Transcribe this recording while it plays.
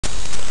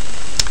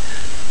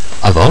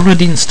I've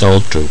already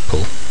installed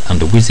Drupal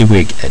and a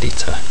WYSIWYG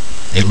editor.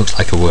 It looks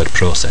like a word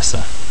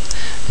processor.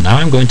 Now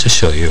I'm going to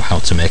show you how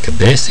to make a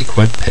basic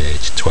web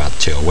page to add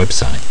to your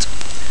website.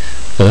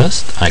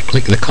 First, I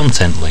click the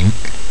content link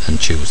and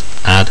choose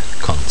Add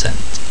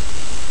Content.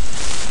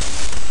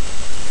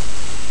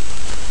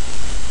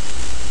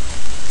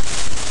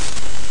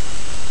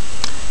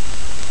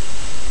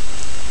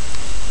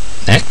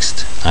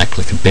 Next, I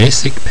click a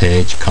basic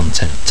page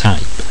content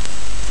type.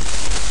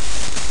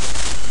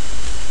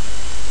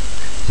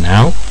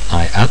 Now,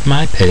 I add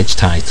my page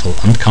title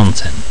and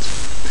content.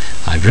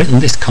 I've written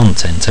this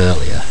content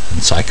earlier,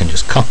 and so I can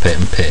just copy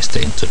and paste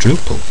it into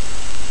Drupal.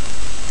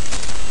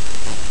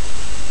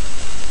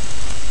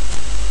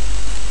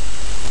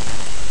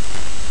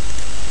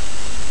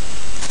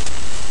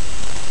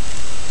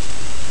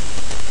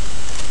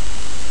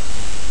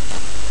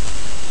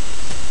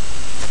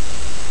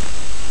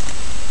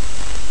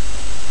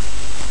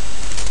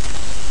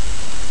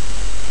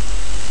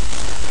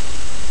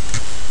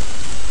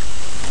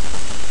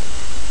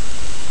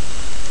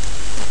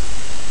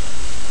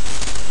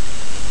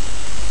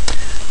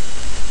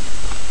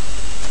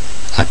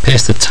 I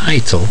paste the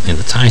title in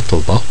the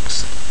title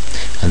box,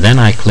 and then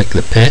I click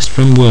the Paste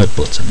from Word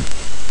button.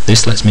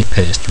 This lets me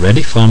paste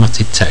ready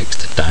formatted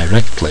text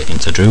directly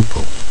into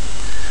Drupal.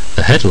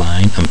 The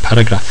headline and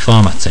paragraph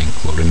formatting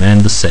will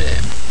remain the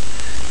same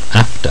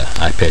after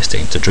I paste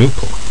it into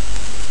Drupal.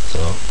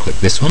 So click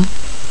this one,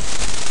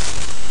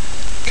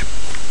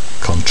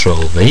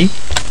 Ctrl V,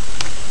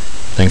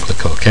 then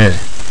click OK.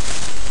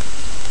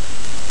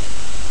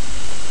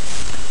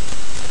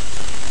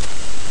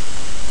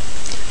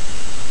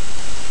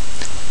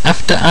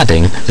 After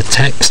adding the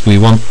text, we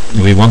want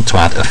to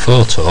add a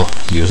photo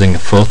using a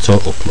photo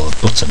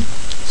upload button.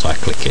 So I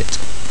click it,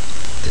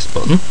 this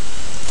button.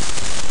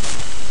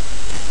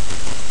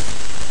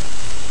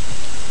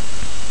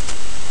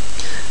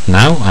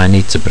 Now I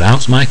need to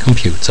browse my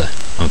computer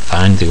and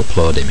find the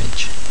upload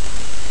image.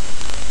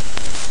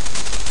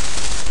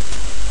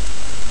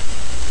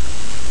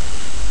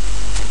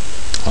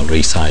 I'll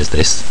resize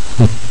this,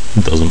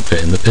 it doesn't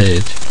fit in the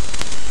page.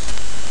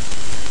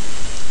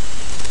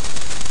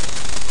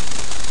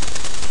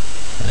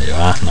 There you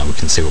are, now we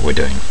can see what we're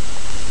doing.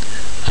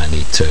 I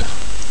need to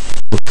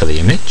look for the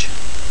image,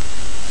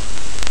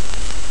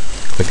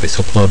 click this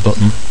upload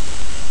button,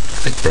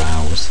 click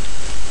browse,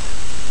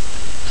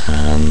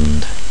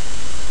 and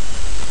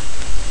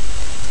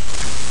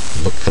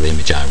look for the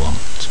image I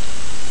want.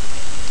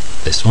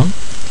 This one.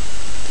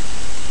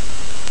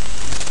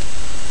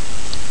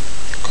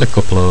 Click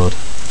upload.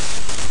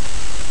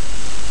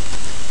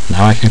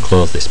 Now I can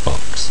close this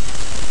box.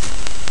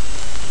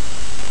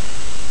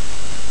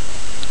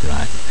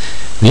 Right,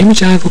 the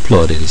image I've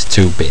uploaded is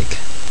too big,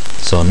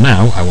 so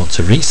now I want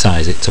to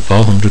resize it to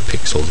 400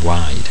 pixels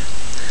wide.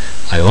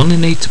 I only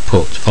need to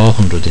put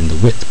 400 in the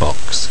width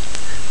box.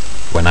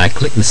 When I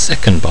click the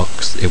second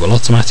box, it will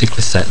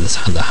automatically set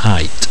the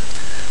height,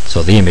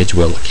 so the image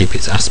will keep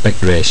its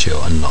aspect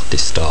ratio and not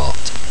distort.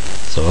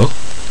 So,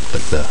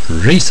 click the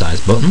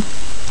resize button,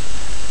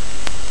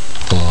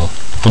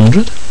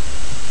 400,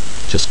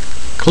 just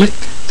click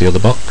the other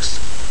box,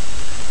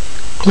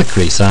 click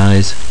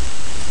resize,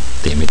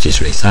 the image is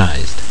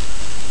resized.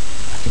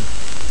 I can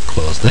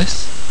close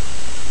this.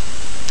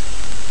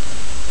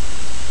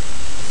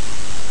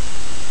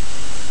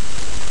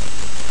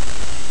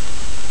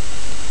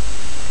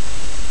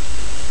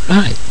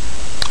 Right,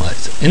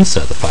 let's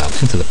insert the file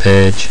into the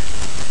page,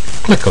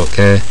 click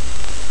OK.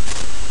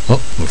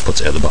 Oh, we've put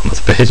it at the bottom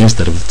of the page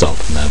instead of the top,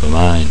 never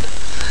mind.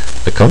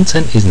 The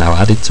content is now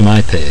added to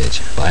my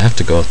page, but I have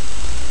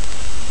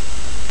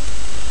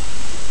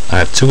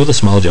two other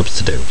small jobs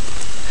to do.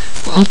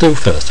 What I'll do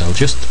first, I'll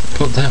just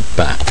put that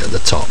back at the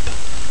top,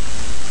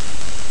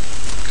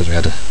 because we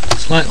had a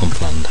slight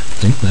unplanned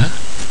thing there.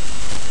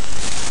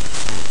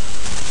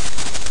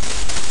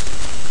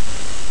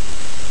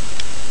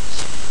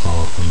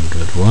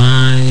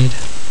 Wide,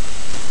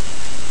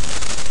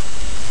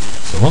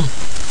 so on.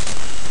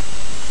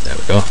 There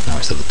we go, now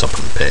it's at the top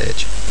of the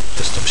page.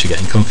 Just stops you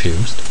getting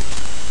confused.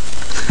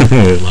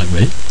 Like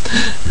me.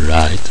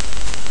 Right.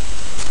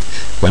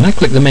 When I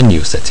click the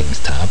menu settings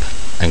tab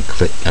and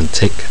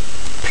tick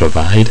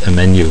provide a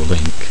menu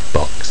link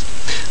box,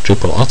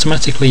 Drupal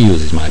automatically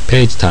uses my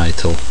page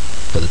title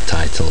for the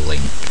title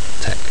link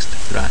text.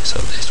 Right, so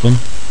this one,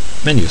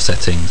 menu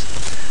settings,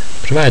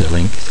 provide a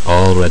link, is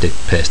already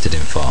pasted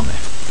in for me.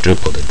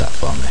 Drupal did that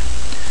for me.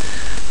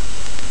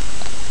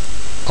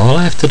 All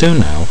I have to do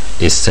now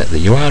is set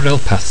the URL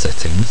path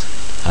settings.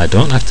 I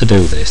don't have to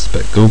do this,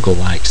 but Google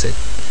likes it.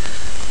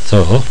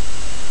 So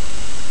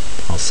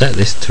I'll set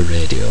this to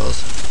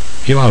radios.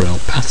 URL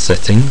path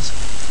settings,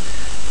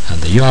 and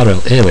the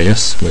URL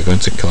alias, we're going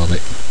to call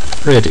it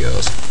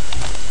radios.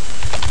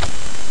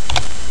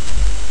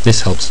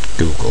 This helps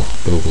Google.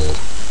 Google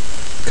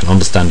can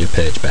understand your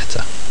page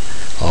better.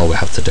 All we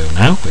have to do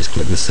now is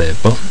click the save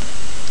button.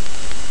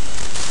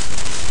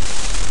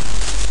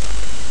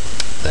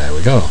 There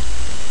we go.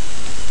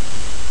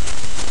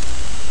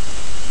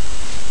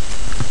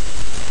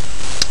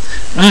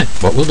 Right,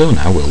 what we'll do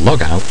now, we'll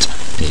log out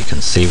and you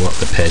can see what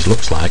the page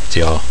looks like to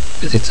your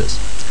visitors.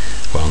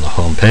 We're on the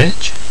home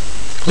page,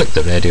 click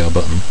the radio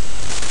button,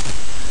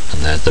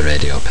 and there's the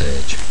radio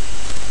page.